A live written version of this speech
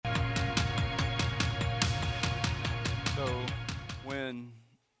when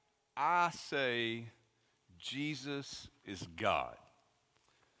I say Jesus is God,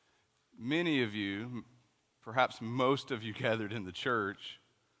 many of you, perhaps most of you gathered in the church,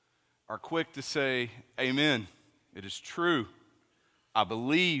 are quick to say, amen, it is true, I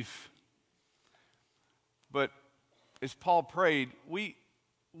believe. But as Paul prayed, we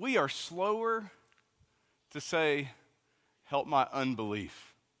are slower to say, help my unbelief.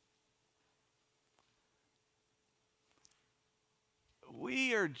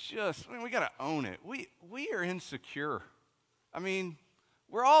 We got to own it. We are insecure. I mean,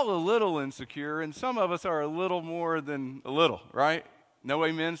 we're all a little insecure, and some of us are a little more than a little, right? No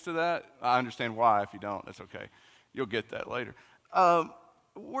amens to that? I understand why. If you don't, that's okay. You'll get that later.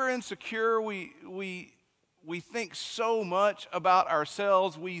 We're insecure. We think so much about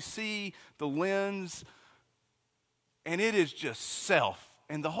ourselves. We see the lens, and it is just self.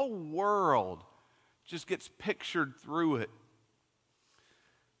 And the whole world just gets pictured through it.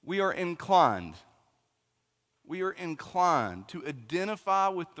 We are inclined to identify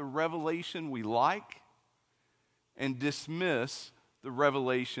with the revelation we like and dismiss the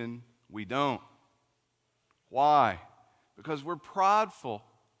revelation we don't. Why? Because we're prideful.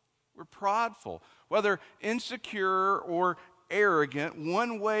 We're prideful. Whether insecure or arrogant,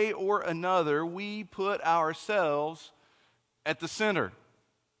 one way or another, we put ourselves at the center.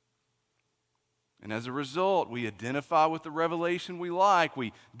 And as a result, we identify with the revelation we like.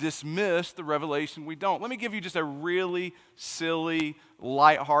 We dismiss the revelation we don't. Let me give you just a really silly,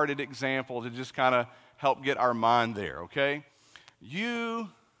 lighthearted example to just kind of help get our mind there, okay? You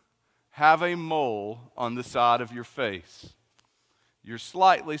have a mole on the side of your face. You're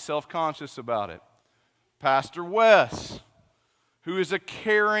slightly self-conscious about it. Pastor Wes, who is a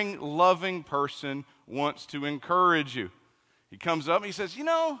caring, loving person, wants to encourage you. He comes up and he says,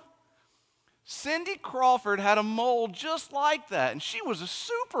 Cindy Crawford had a mole just like that, and she was a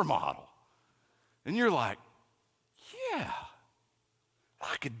supermodel. And you're like, yeah,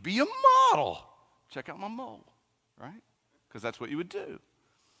 I could be a model. Check out my mole, right? Because that's what you would do.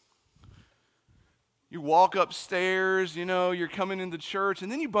 You walk upstairs, you're coming into church,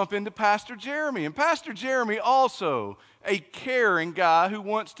 and then you bump into Pastor Jeremy. And Pastor Jeremy also a caring guy who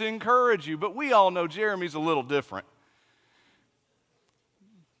wants to encourage you, but we all know Jeremy's a little different.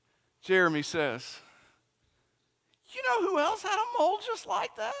 Jeremy says, you know who else had a mole just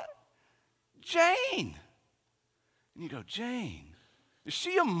like that? Jane. And you go, Jane, is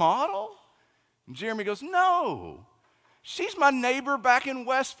she a model? And Jeremy goes, no. She's my neighbor back in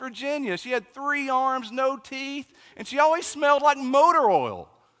West Virginia. She had 3 arms, no teeth, and she always smelled like motor oil.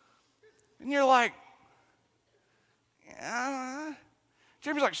 And you're like, yeah.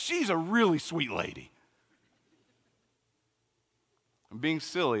 Jeremy's like, she's a really sweet lady. I'm being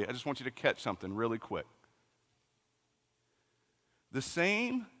silly. I just want you to catch something really quick. The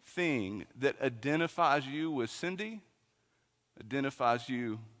same thing that identifies you with Cindy identifies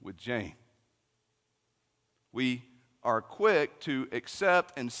you with Jane. We are quick to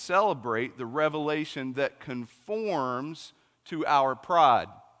accept and celebrate the revelation that conforms to our pride.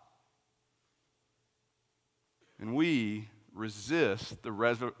 And we resist the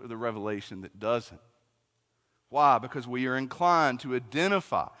revelation that doesn't. Why? Because we are inclined to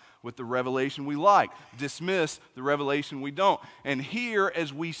identify with the revelation we like, dismiss the revelation we don't. And here,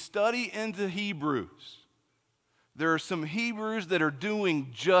 as we study into Hebrews, there are some Hebrews that are doing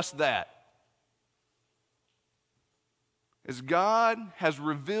just that. As God has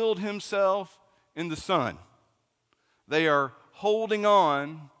revealed himself in the Son, they are holding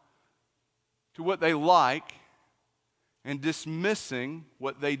on to what they like and dismissing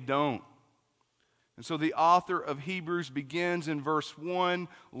what they don't. And so the author of Hebrews begins in verse 1,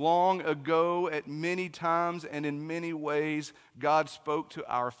 long ago, at many times and in many ways, God spoke to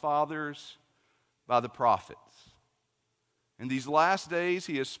our fathers by the prophets. In these last days,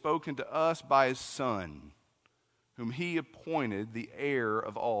 he has spoken to us by his Son, whom he appointed the heir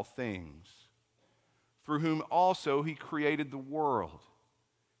of all things, through whom also he created the world.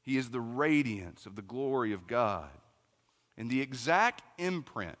 He is the radiance of the glory of God, and the exact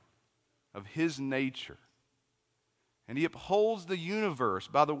imprint of his nature. And he upholds the universe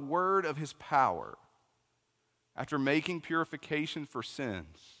by the word of his power. After making purification for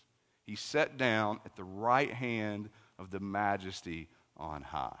sins, he sat down at the right hand of the majesty on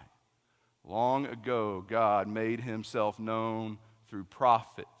high. Long ago, God made himself known through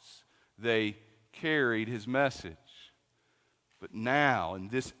prophets. They carried his message. But now, in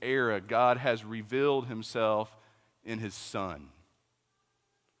this era, God has revealed himself in his Son,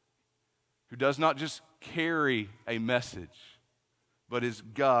 who does not just carry a message, but is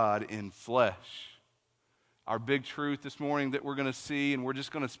God in flesh. Our big truth this morning that we're going to see, and we're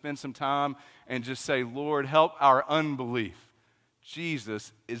just going to spend some time and just say, Lord, help our unbelief.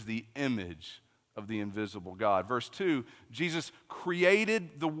 Jesus is the image of the invisible God. Verse 2, Jesus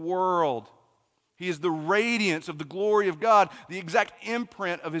created the world. He is the radiance of the glory of God, the exact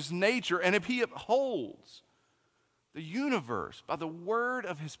imprint of his nature, and if he upholds the universe by the word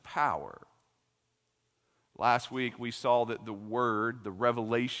of his power. Last week we saw that the Word, the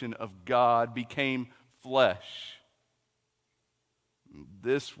revelation of God, became flesh.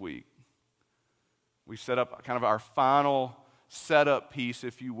 This week we set up kind of our final setup piece,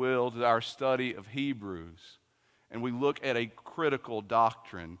 if you will, to our study of Hebrews. And we look at a critical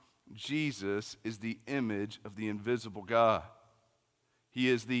doctrine. Jesus is the image of the invisible God. He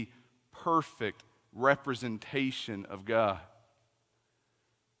is the perfect representation of God.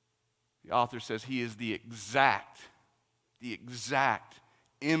 The author says he is the exact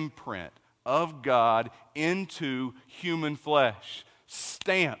imprint of God into human flesh.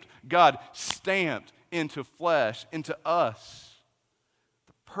 Stamped, God stamped into flesh, into us.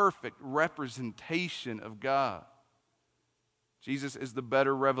 The perfect representation of God. Jesus is the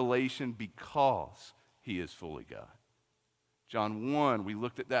better revelation because he is fully God. John 1, we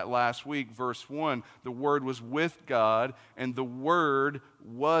looked at that last week, verse 1. The Word was with God, and the Word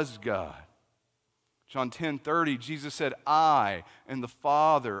was God. John 10:30, Jesus said, I and the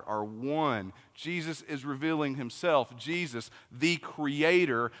Father are one. Jesus is revealing himself. Jesus, the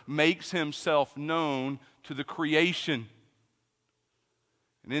Creator, makes himself known to the creation.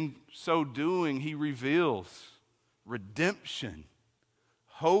 And in so doing, he reveals redemption,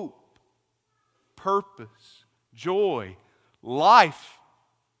 hope, purpose, joy, life.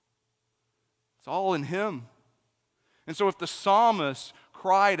 It's all in him. And so if the psalmist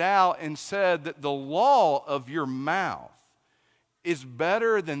cried out and said that the law of your mouth is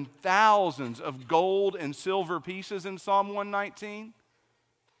better than thousands of gold and silver pieces in Psalm 119,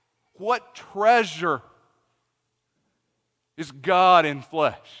 what treasure is God in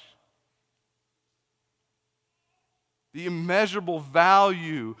flesh? The immeasurable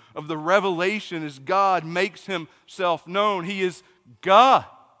value of the revelation is God makes himself known. He is God.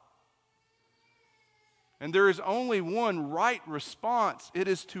 And there is only one right response. It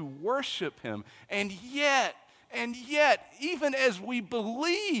is to worship him. And yet, even as we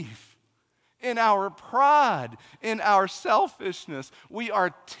believe in our pride, in our selfishness, we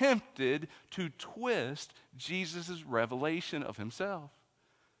are tempted to twist Jesus' revelation of himself,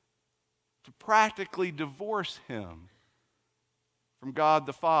 to practically divorce him from God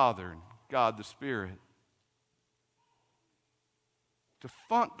the Father and God the Spirit, to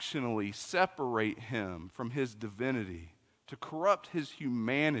functionally separate him from his divinity, to corrupt his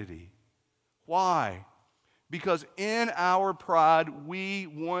humanity. Why? Because in our pride, we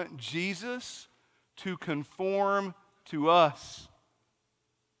want Jesus to conform to us,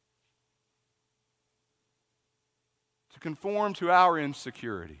 to conform to our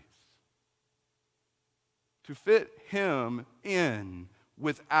insecurities, to fit him in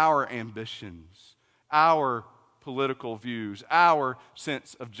with our ambitions, our political views, our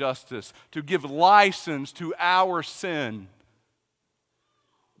sense of justice, to give license to our sin.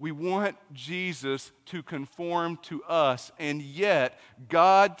 We want Jesus to conform to us, and yet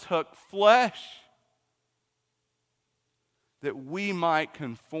God took flesh that we might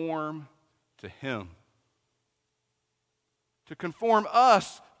conform to him, to conform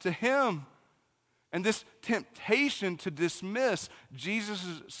us to him. And this temptation to dismiss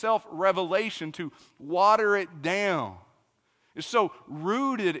Jesus' self-revelation, to water it down, is so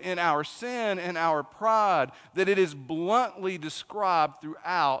rooted in our sin and our pride that it is bluntly described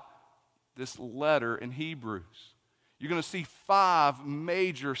throughout this letter in Hebrews. You're going to see 5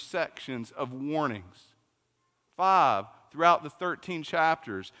 major sections of warnings. 5 throughout the 13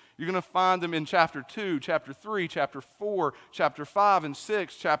 chapters. You're going to find them in chapter 2, chapter 3, chapter 4, chapter 5 and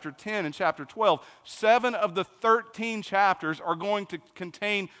 6, chapter 10, and chapter 12. 7 of the 13 chapters are going to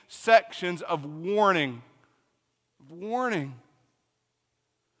contain sections of warning. Warning.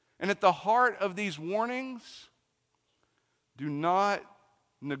 And at the heart of these warnings, do not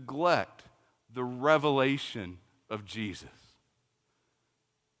neglect the revelation of Jesus.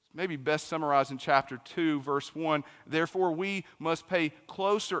 Maybe best summarized in chapter 2, verse 1. Therefore, we must pay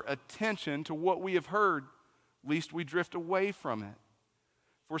closer attention to what we have heard, lest we drift away from it.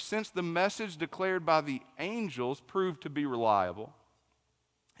 For since the message declared by the angels proved to be reliable,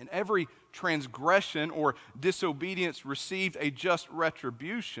 and every transgression or disobedience received a just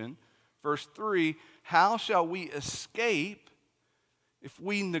retribution, verse 3, how shall we escape if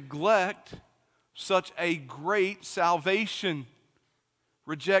we neglect such a great salvation?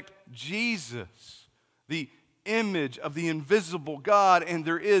 Reject Jesus, the image of the invisible God, and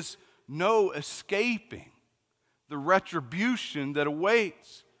there is no escaping the retribution that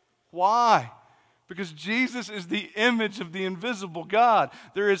awaits. Why? Because Jesus is the image of the invisible God.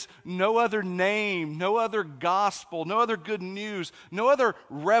 There is no other name, no other gospel, no other good news, no other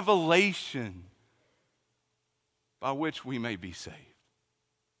revelation by which we may be saved.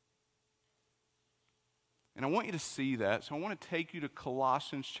 And I want you to see that, so I want to take you to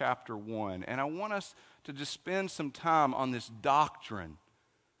Colossians chapter 1, and I want us to just spend some time on this doctrine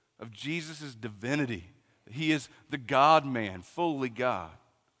of Jesus' divinity. He is the God-man, fully God.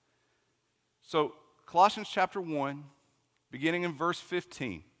 So, Colossians chapter 1, beginning in verse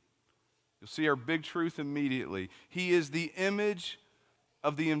 15, you'll see our big truth immediately. He is the image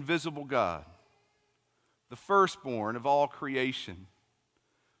of the invisible God, the firstborn of all creation.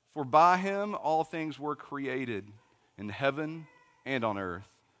 For by him all things were created, in heaven and on earth,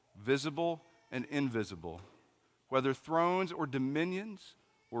 visible and invisible, whether thrones or dominions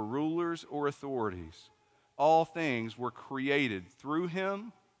or rulers or authorities. All things were created through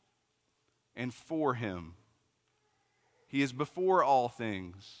him and for him. He is before all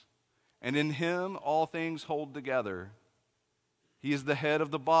things, and in him all things hold together. He is the head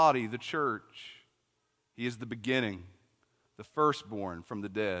of the body, the church. He is the beginning, the firstborn from the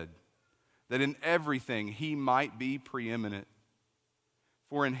dead, that in everything he might be preeminent.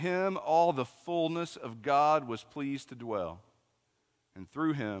 For in him all the fullness of God was pleased to dwell, and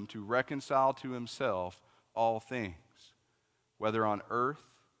through him to reconcile to himself all things, whether on earth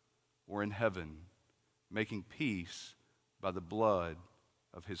or in heaven, making peace by the blood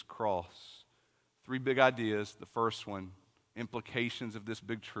of his cross. Three big ideas. The first one, implications of this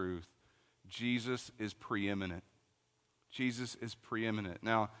big truth. Jesus is preeminent. Jesus is preeminent.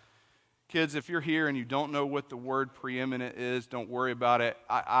 Now, kids, if you're here and you don't know what the word preeminent is, don't worry about it.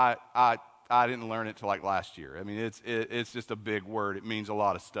 I didn't learn it till like last year. I mean, it's just a big word. It means a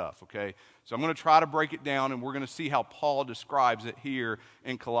lot of stuff, okay? So I'm going to try to break it down, and we're going to see how Paul describes it here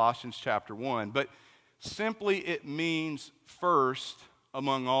in Colossians chapter 1. But simply it means first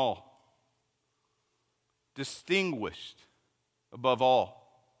among all, distinguished above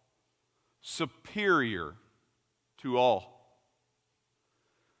all, superior to all.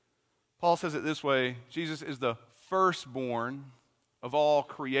 Paul says it this way: Jesus is the firstborn of all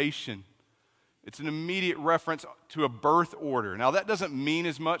creation. It's an immediate reference to a birth order. Now, that doesn't mean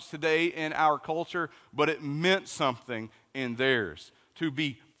as much today in our culture, but it meant something in theirs. To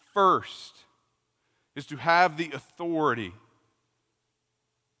be first is to have the authority,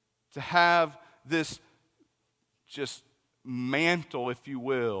 to have this just mantle, if you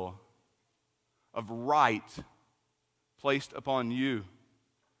will, of right placed upon you.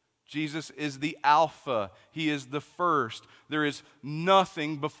 Jesus is the Alpha. He is the first. There is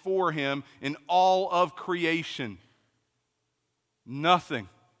nothing before him in all of creation. Nothing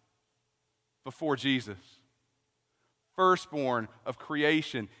before Jesus. Firstborn of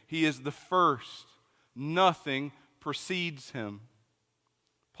creation. He is the first. Nothing precedes him.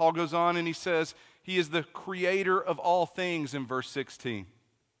 Paul goes on and he says, he is the creator of all things in verse 16.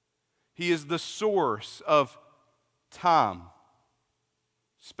 He is the source of time,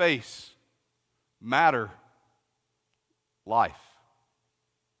 space, matter, life.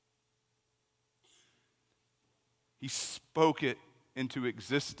 He spoke it into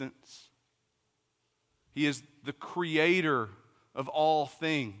existence. He is the creator of all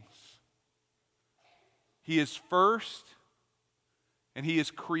things. He is first, and he is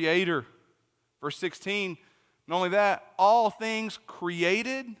creator. Verse 16, not only that, all things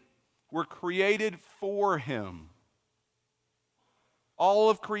created were created for him. All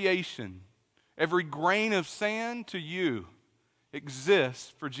of creation, every grain of sand to you,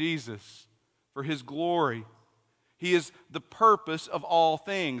 exists for Jesus, for his glory. He is the purpose of all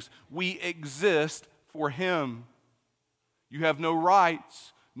things. We exist for him. You have no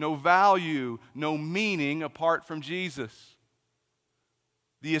rights, no value, no meaning apart from Jesus.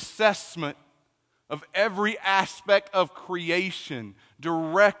 The assessment of every aspect of creation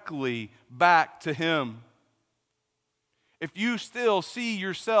directly back to him. If you still see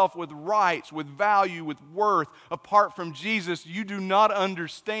yourself with rights, with value, with worth apart from Jesus, you do not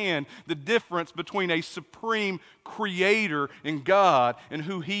understand the difference between a supreme creator in God and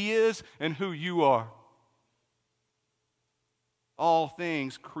who he is and who you are. All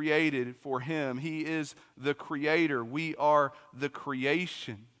things created for him. He is the creator. We are the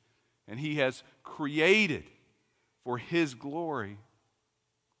creation. And he has created for his glory.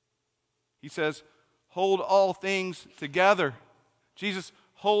 He says, hold all things together. Jesus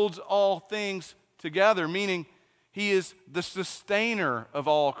holds all things together, meaning he is the sustainer of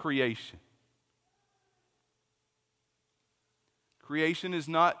all creation. Creation is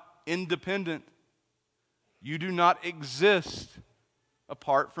not independent. You do not exist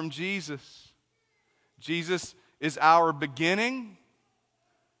apart from Jesus. Jesus is our beginning.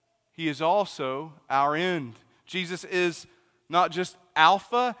 He is also our end. Jesus is not just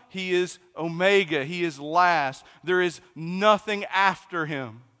Alpha, He is Omega. He is last. There is nothing after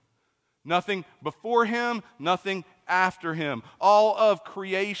Him. Nothing before Him, nothing after Him. All of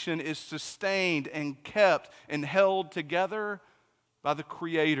creation is sustained and kept and held together by the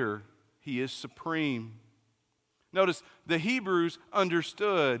Creator. He is supreme. Notice the Hebrews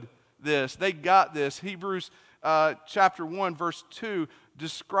understood this. They got this. Hebrews chapter 1, verse 2,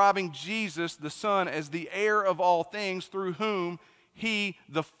 describing Jesus, the Son, as the heir of all things, through whom He,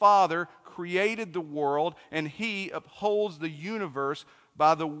 the Father, created the world, and He upholds the universe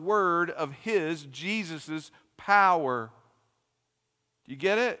by the word of His, Jesus' power. Do you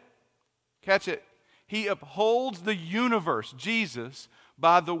get it? Catch it. He upholds the universe, Jesus,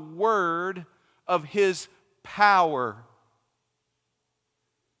 by the word of His power.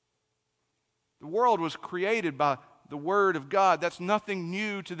 The world was created by the Word of God. That's nothing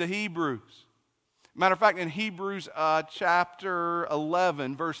new to the Hebrews. Matter of fact, in Hebrews chapter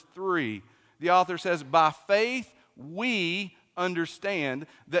 11, verse 3, the author says, by faith we understand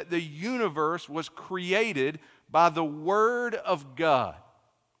that the universe was created by the Word of God,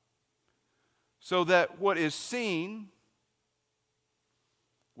 so that what is seen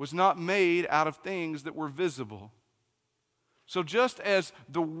was not made out of things that were visible. So just as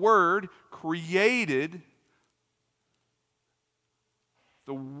the Word created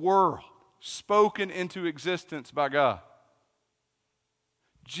the world, spoken into existence by God,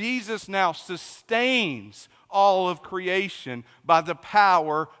 Jesus now sustains all of creation by the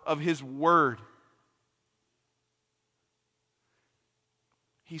power of His Word.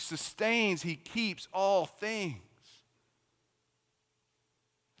 He sustains, He keeps all things.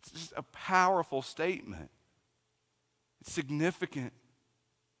 It's just a powerful statement. It's significant.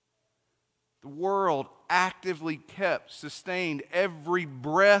 The world actively kept, sustained every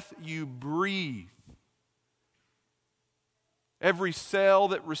breath you breathe, every cell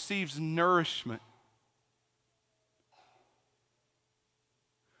that receives nourishment.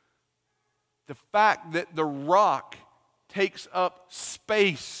 The fact that the rock takes up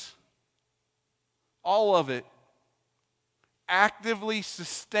space, all of it actively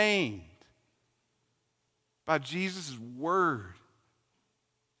sustained by Jesus' word.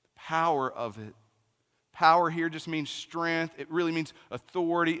 The power of it. Power here just means strength. It really means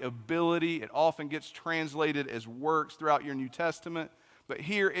authority, ability. It often gets translated as works throughout your New Testament. But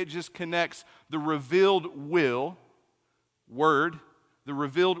here it just connects the revealed will, word, the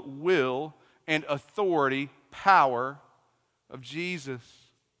revealed will and authority, power of Jesus.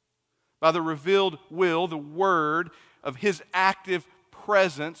 By the revealed will, the word of His active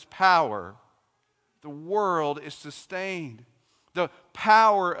presence, power, the world is sustained. The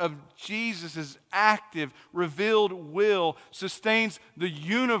power of Jesus' active, revealed will sustains the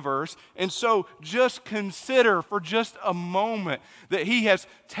universe. And so just consider for just a moment that He has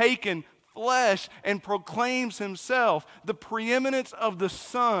taken flesh and proclaims Himself, the preeminence of the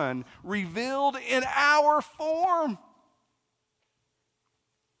Son revealed in our form.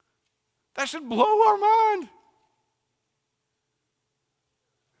 That should blow our mind.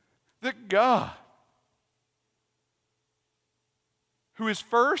 That God, who is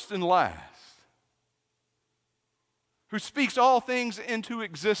first and last, who speaks all things into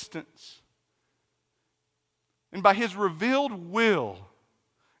existence, and by His revealed will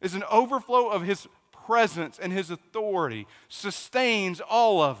is an overflow of His presence and His authority, sustains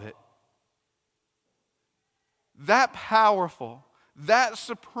all of it. That powerful, that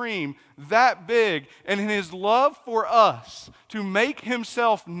supreme, that big, and in His love for us to make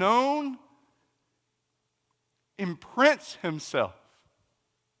Himself known, imprints Himself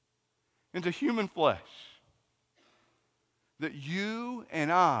into human flesh, that you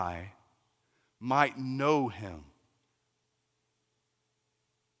and I might know Him.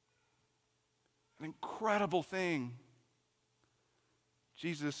 An incredible thing.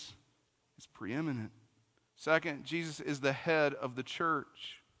 Jesus is preeminent. Second, Jesus is the head of the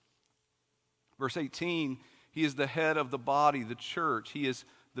church. Verse 18, He is the head of the body, the church. He is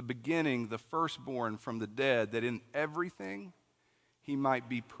the beginning, the firstborn from the dead, that in everything He might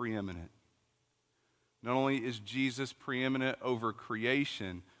be preeminent. Not only is Jesus preeminent over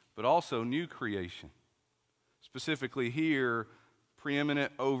creation, but also new creation. Specifically here,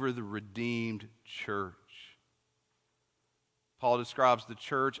 preeminent over the redeemed church. Paul describes the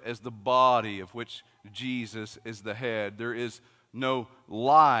church as the body of which Jesus is the head. There is no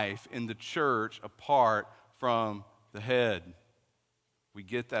life in the church apart from the head. We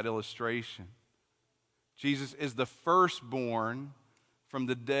get that illustration. Jesus is the firstborn from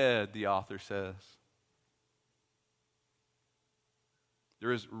the dead, the author says.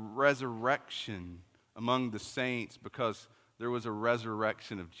 There is resurrection among the saints because there was a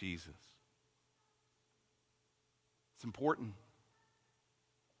resurrection of Jesus. It's important.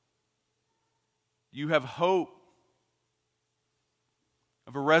 You have hope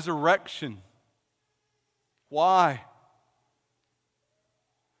of a resurrection. Why?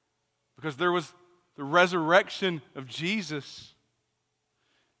 Because there was the resurrection of Jesus.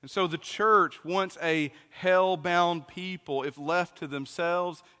 And so the church, once a hell-bound people, if left to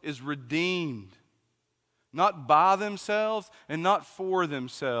themselves, is redeemed. Not by themselves and not for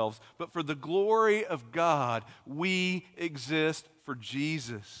themselves, but for the glory of God. We exist for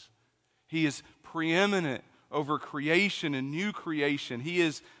Jesus. He is preeminent over creation and new creation. He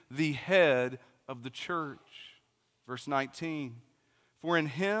is the head of the church. Verse 19, for in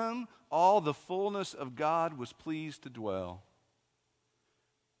him all the fullness of God was pleased to dwell,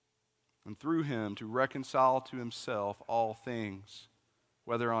 and through him to reconcile to himself all things,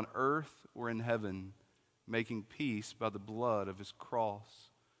 whether on earth or in heaven, making peace by the blood of his cross.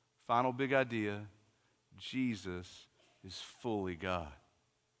 Final big idea, Jesus is fully God.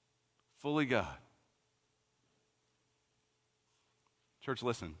 Fully God. Church,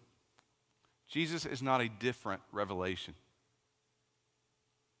 listen. Jesus is not a different revelation.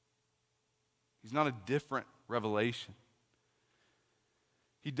 He's not a different revelation.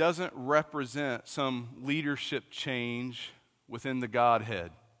 He doesn't represent some leadership change within the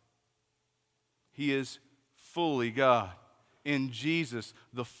Godhead. He is fully God. In Jesus,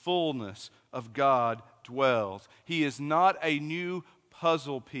 the fullness of God dwells. He is not a new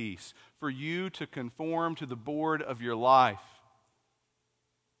puzzle piece for you to conform to the board of your life.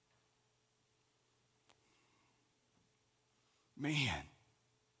 Man,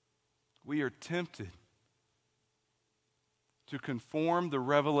 we are tempted to conform the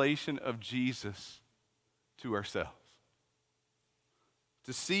revelation of Jesus to ourselves.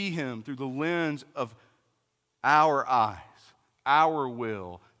 To see him through the lens of our eyes, our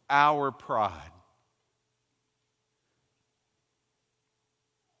will, our pride.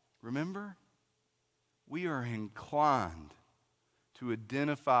 Remember, we are inclined to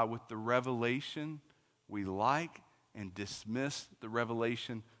identify with the revelation we like and dismiss the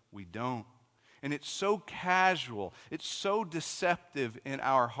revelation we don't. And it's so casual, it's so deceptive in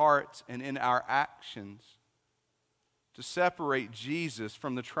our hearts and in our actions to separate Jesus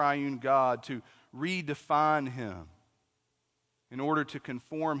from the triune God, to redefine him in order to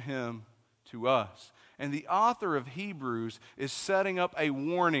conform him to us. And the author of Hebrews is setting up a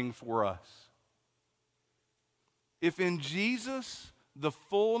warning for us. If in Jesus the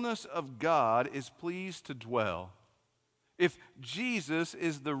fullness of God is pleased to dwell, if Jesus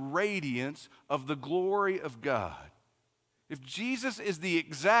is the radiance of the glory of God, if Jesus is the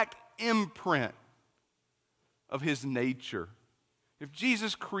exact imprint of his nature, if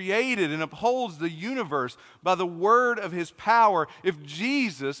Jesus created and upholds the universe by the word of his power, if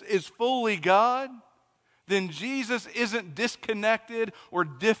Jesus is fully God, then Jesus isn't disconnected or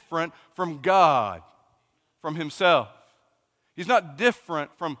different from God, from himself. He's not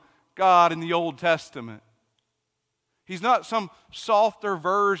different from God in the Old Testament. He's not some softer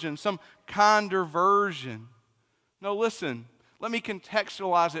version, some kinder version. No, listen, let me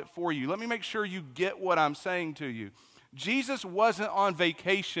contextualize it for you. Let me make sure you get what I'm saying to you. Jesus wasn't on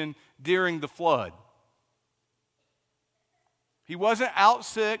vacation during the flood. He wasn't out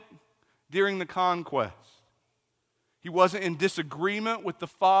sick during the conquest. He wasn't in disagreement with the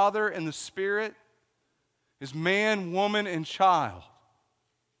Father and the Spirit. His man, woman, and child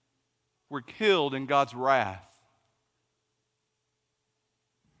were killed in God's wrath.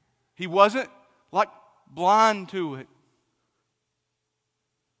 He wasn't like blind to it.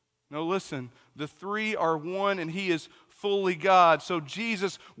 No, listen, the three are one and he is fully God. So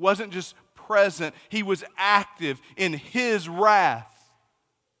Jesus wasn't just present, he was active in his wrath.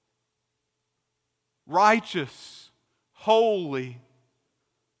 Righteous, holy.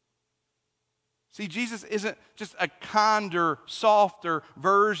 See, Jesus isn't just a kinder, softer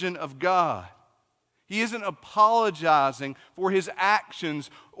version of God. He isn't apologizing for his actions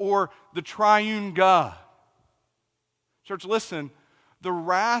or the triune God. Church, listen, the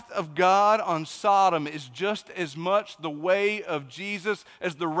wrath of God on Sodom is just as much the way of Jesus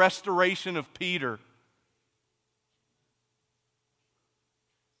as the restoration of Peter.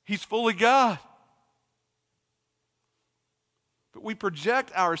 He's fully God. But we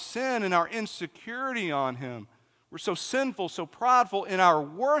project our sin and our insecurity on him. We're so sinful, so prideful in our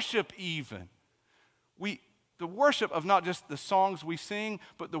worship even. We the worship of not just the songs we sing,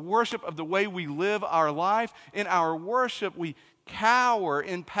 but the worship of the way we live our life. In our worship, we cower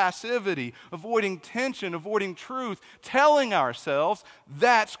in passivity, avoiding tension, avoiding truth, telling ourselves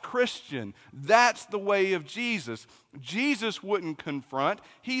that's Christian. That's the way of Jesus. Jesus wouldn't confront,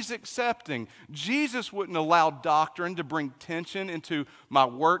 he's accepting. Jesus wouldn't allow doctrine to bring tension into my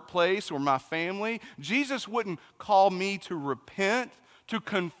workplace or my family. Jesus wouldn't call me to repent, to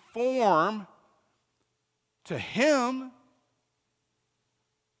conform to him.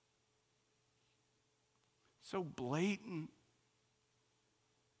 So blatant.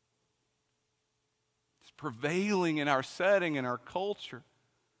 It's prevailing in our setting, in our culture.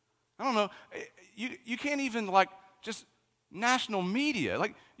 I don't know, you can't even just national media.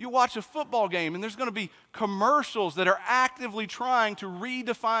 You watch a football game and there's going to be commercials that are actively trying to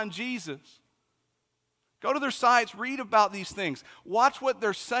redefine Jesus. Go to their sites, read about these things. Watch what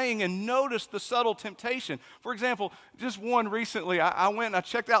they're saying and notice the subtle temptation. For example, just one recently, I went and I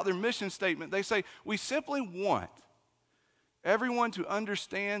checked out their mission statement. They say, we simply want everyone to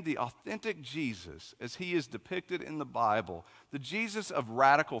understand the authentic Jesus as he is depicted in the Bible, the Jesus of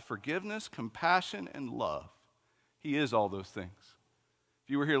radical forgiveness, compassion, and love. He is all those things.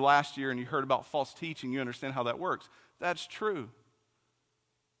 If you were here last year and you heard about false teaching, you understand how that works. That's true.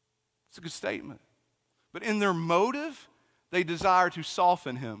 It's a good statement. But in their motive, they desire to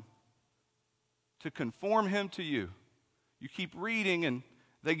soften him, to conform him to you. You keep reading and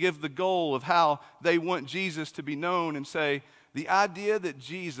they give the goal of how they want Jesus to be known and say, the idea that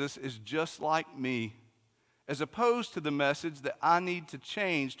Jesus is just like me, as opposed to the message that I need to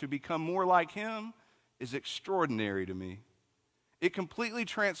change to become more like him, is extraordinary to me. It completely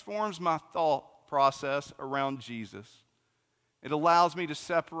transforms my thought process around Jesus. It allows me to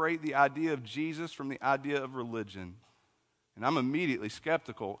separate the idea of Jesus from the idea of religion. And I'm immediately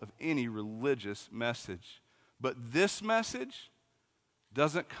skeptical of any religious message. But this message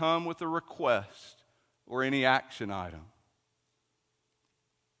doesn't come with a request or any action item.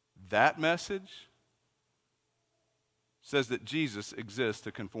 That message says that Jesus exists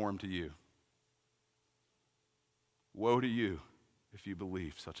to conform to you. Woe to you if you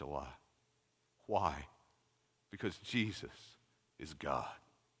believe such a lie. Why? Because Jesus is God,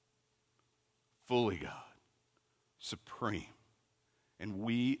 fully God, supreme, and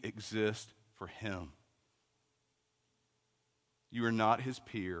we exist for him. You are not his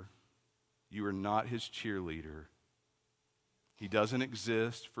peer. You are not his cheerleader. He doesn't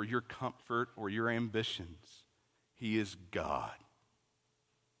exist for your comfort or your ambitions. He is God.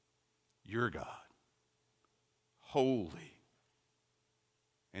 Your God. Holy.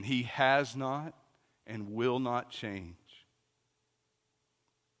 And he has not and will not change.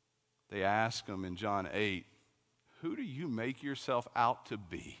 They ask him in John 8, who do you make yourself out to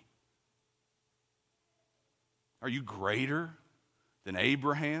be? Are you greater than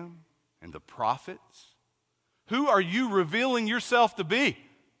Abraham and the prophets? Who are you revealing yourself to be?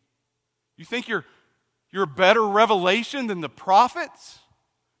 You think you're a better revelation than the prophets?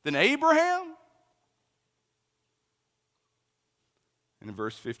 Than Abraham? And in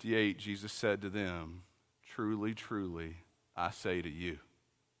verse 58, Jesus said to them, truly, truly, I say to you,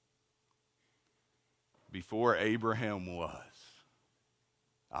 before Abraham was,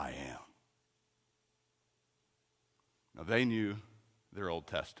 I am. Now they knew their Old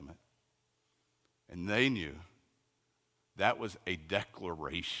Testament, and they knew that was a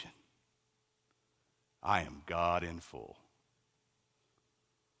declaration. I am God in full.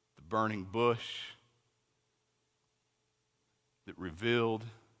 The burning bush that revealed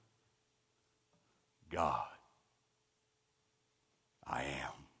God. I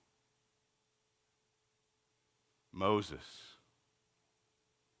am. Moses,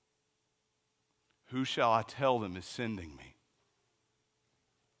 who shall I tell them is sending me?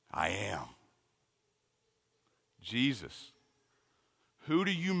 I am. Jesus, who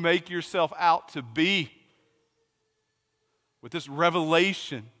do you make yourself out to be? With this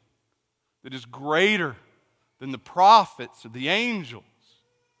revelation that is greater than the prophets or the angels.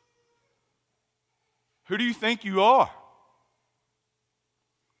 Who do you think you are?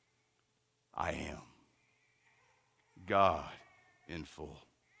 I am. God in full.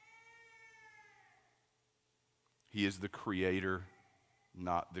 He is the creator,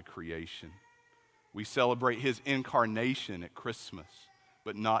 not the creation. We celebrate his incarnation at Christmas,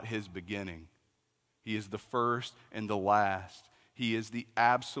 but not his beginning. He is the first and the last. He is the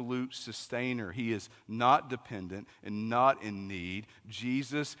absolute sustainer. He is not dependent and not in need.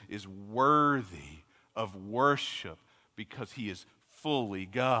 Jesus is worthy of worship because he is fully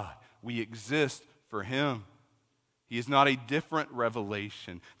God. We exist for him. He is not a different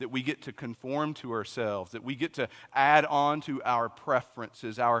revelation that we get to conform to ourselves, that we get to add on to our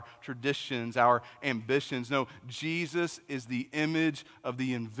preferences, our traditions, our ambitions. No, Jesus is the image of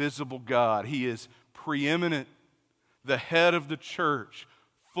the invisible God. He is preeminent, the head of the church,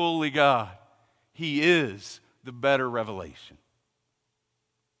 fully God. He is the better revelation.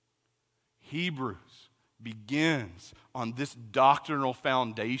 Hebrews begins on this doctrinal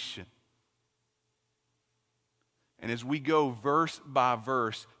foundation. And as we go verse by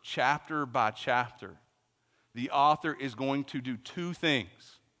verse, chapter by chapter, the author is going to do two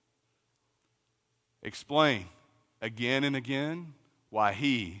things. Explain again and again why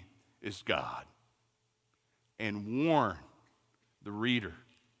he is God. And warn the reader.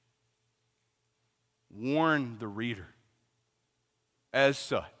 Warn the reader. As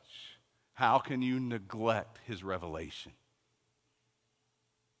such, how can you neglect his revelation?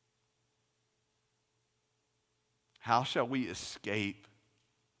 How shall we escape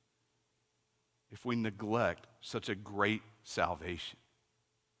if we neglect such a great salvation?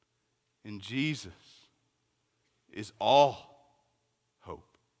 And Jesus is all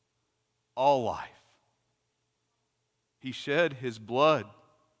hope, all life. He shed his blood,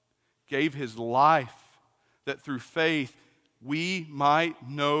 gave his life, that through faith we might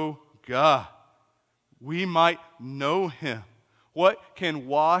know God. We might know him. What can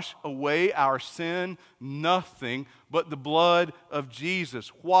wash away our sin? Nothing but the blood of Jesus.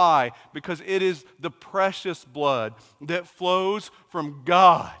 Why? Because it is the precious blood that flows from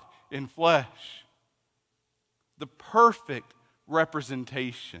God in flesh. The perfect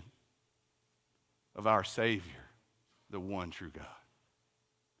representation of our Savior, the one true God.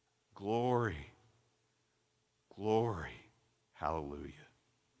 Glory, glory, hallelujah.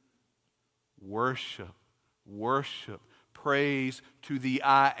 Worship, worship. Praise to the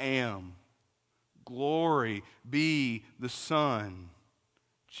I Am. Glory be the Son,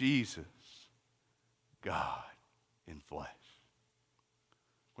 Jesus, God in flesh.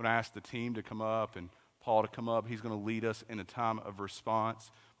 I'm going to ask the team to come up and Paul to come up. He's going to lead us in a time of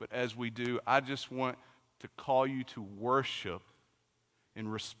response. But as we do, I just want to call you to worship in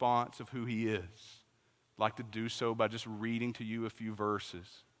response of who he is. I'd like to do so by just reading to you a few verses.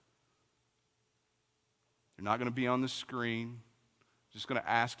 They're not going to be on the screen. I'm just going to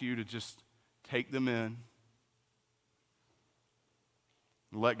ask you to just take them in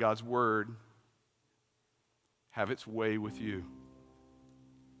and let God's word have its way with you.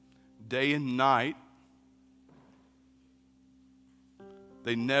 Day and night,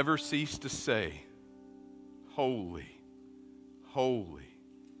 they never cease to say, holy, holy,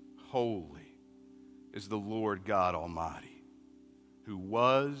 holy is the Lord God Almighty, who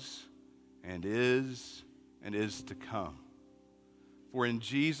was and is to come. For in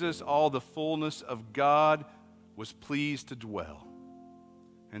Jesus all the fullness of God was pleased to dwell,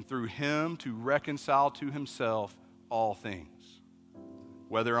 and through him to reconcile to himself all things,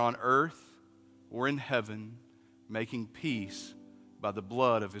 whether on earth or in heaven, making peace by the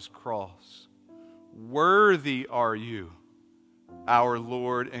blood of his cross. Worthy are you, our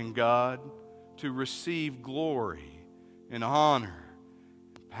Lord and God, to receive glory and honor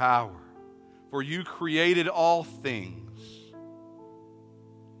and power. For you created all things,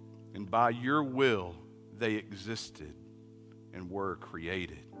 and by your will they existed and were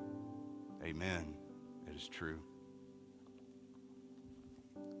created. Amen. It is true.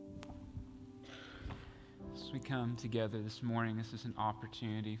 As we come together this morning, this is an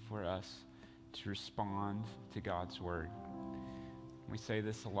opportunity for us to respond to God's word. We say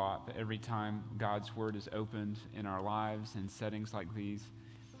this a lot, but every time God's word is opened in our lives in settings like these,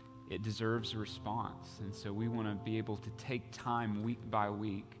 it deserves a response. And so we want to be able to take time week by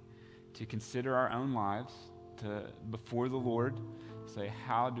week to consider our own lives, to before the Lord, say,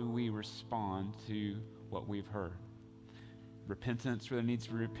 how do we respond to what we've heard? Repentance where there needs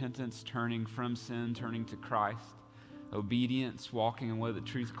to be repentance, turning from sin, turning to Christ. Obedience, walking in what the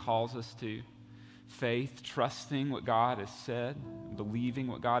truth calls us to. Faith, trusting what God has said, believing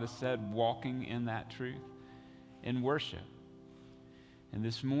what God has said, walking in that truth. And worship. And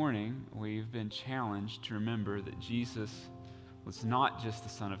this morning, we've been challenged to remember that Jesus was not just the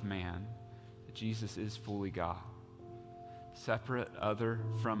Son of Man, but Jesus is fully God. Separate, other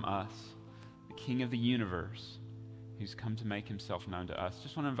from us, the King of the universe, who's come to make himself known to us.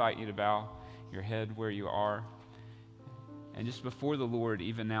 Just want to invite you to bow your head where you are. And just before the Lord,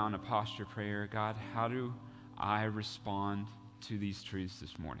 even now in a posture of prayer, God, how do I respond to these truths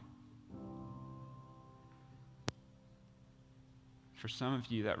this morning? For some of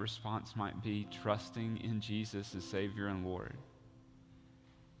you, that response might be trusting in Jesus as Savior and Lord.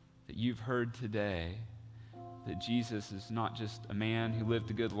 That you've heard today that Jesus is not just a man who lived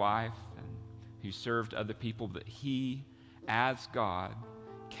a good life and who served other people, but he, as God,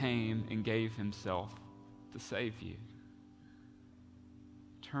 came and gave himself to save you.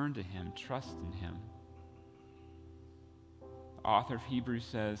 Turn to him, trust in him. The author of Hebrews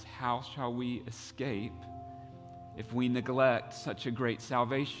says, how shall we escape if we neglect such a great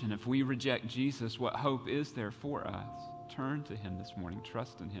salvation? If we reject Jesus, what hope is there for us? Turn to him this morning,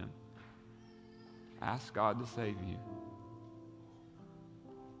 trust in him. Ask God to save you.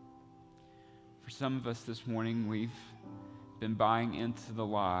 For some of us this morning, we've been buying into the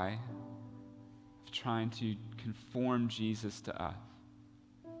lie of trying to conform Jesus to us.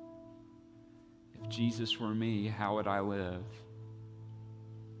 If Jesus were me, how would I live?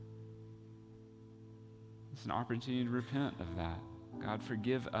 It's an opportunity to repent of that. God,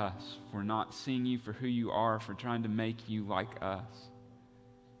 forgive us for not seeing you for who you are, for trying to make you like us,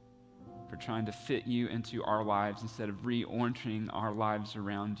 for trying to fit you into our lives instead of reorienting our lives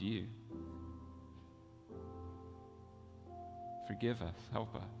around you. Forgive us.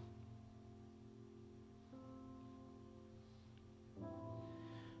 Help us.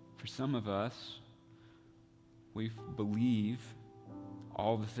 For some of us, we believe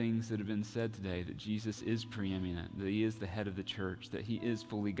all the things that have been said today, that Jesus is preeminent, that he is the head of the church, that he is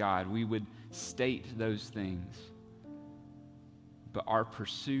fully God. We would state those things, but our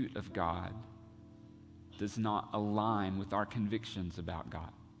pursuit of God does not align with our convictions about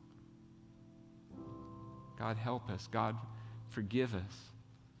God. God, help us. God, forgive us.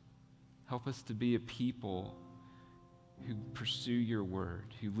 Help us to be a people who pursue your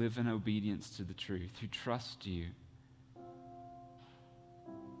word, who live in obedience to the truth, who trust you.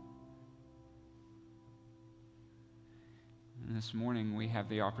 And this morning we have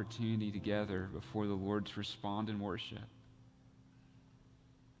the opportunity together before the Lord to respond in worship.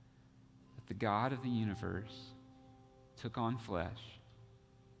 That the God of the universe took on flesh.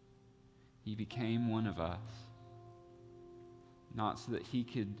 He became one of us. Not so that he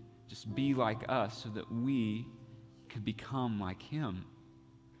could just be like us, so that we could become like him.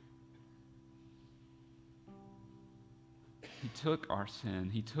 He took our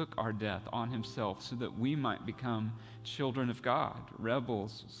sin, he took our death on himself so that we might become children of God,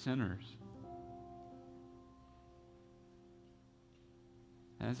 rebels, sinners.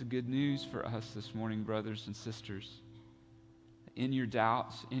 And that's good news for us this morning, brothers and sisters. In your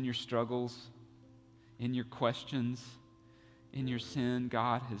doubts, in your struggles, in your questions, in your sin,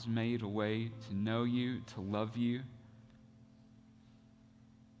 God has made a way to know you, to love you,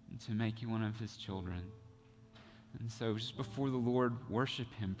 and to make you one of his children. And so just before the Lord,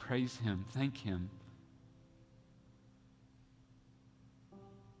 worship him, praise him, thank him.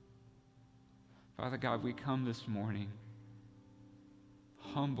 Father God, we come this morning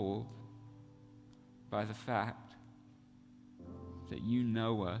humbled by the fact that you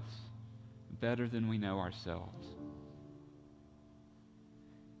know us better than we know ourselves.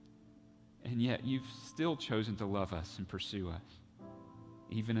 And yet you've still chosen to love us and pursue us,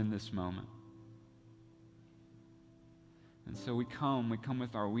 even in this moment. And so we come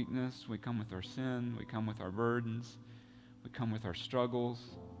with our weakness, we come with our sin, we come with our burdens, we come with our struggles,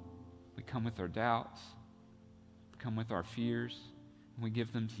 we come with our doubts, we come with our fears, and we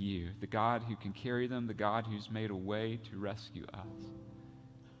give them to you, the God who can carry them, the God who's made a way to rescue us.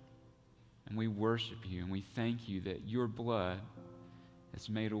 And we worship you, and we thank you that your blood has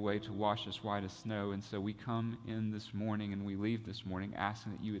made a way to wash us white as snow. And so we come in this morning and we leave this morning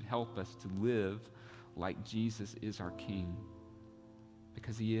asking that you would help us to live like Jesus is our King,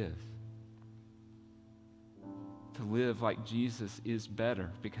 because he is. To live like Jesus is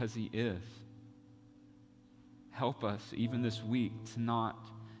better, because he is. Help us even this week to not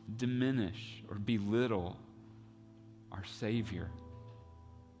diminish or belittle our Savior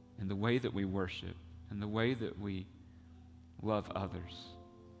in the way that we worship, in the way that we love others,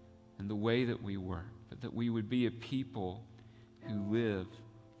 in the way that we work, but that we would be a people who live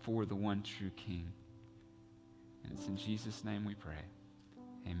for the one true King. And it's in Jesus' name we pray.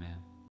 Amen.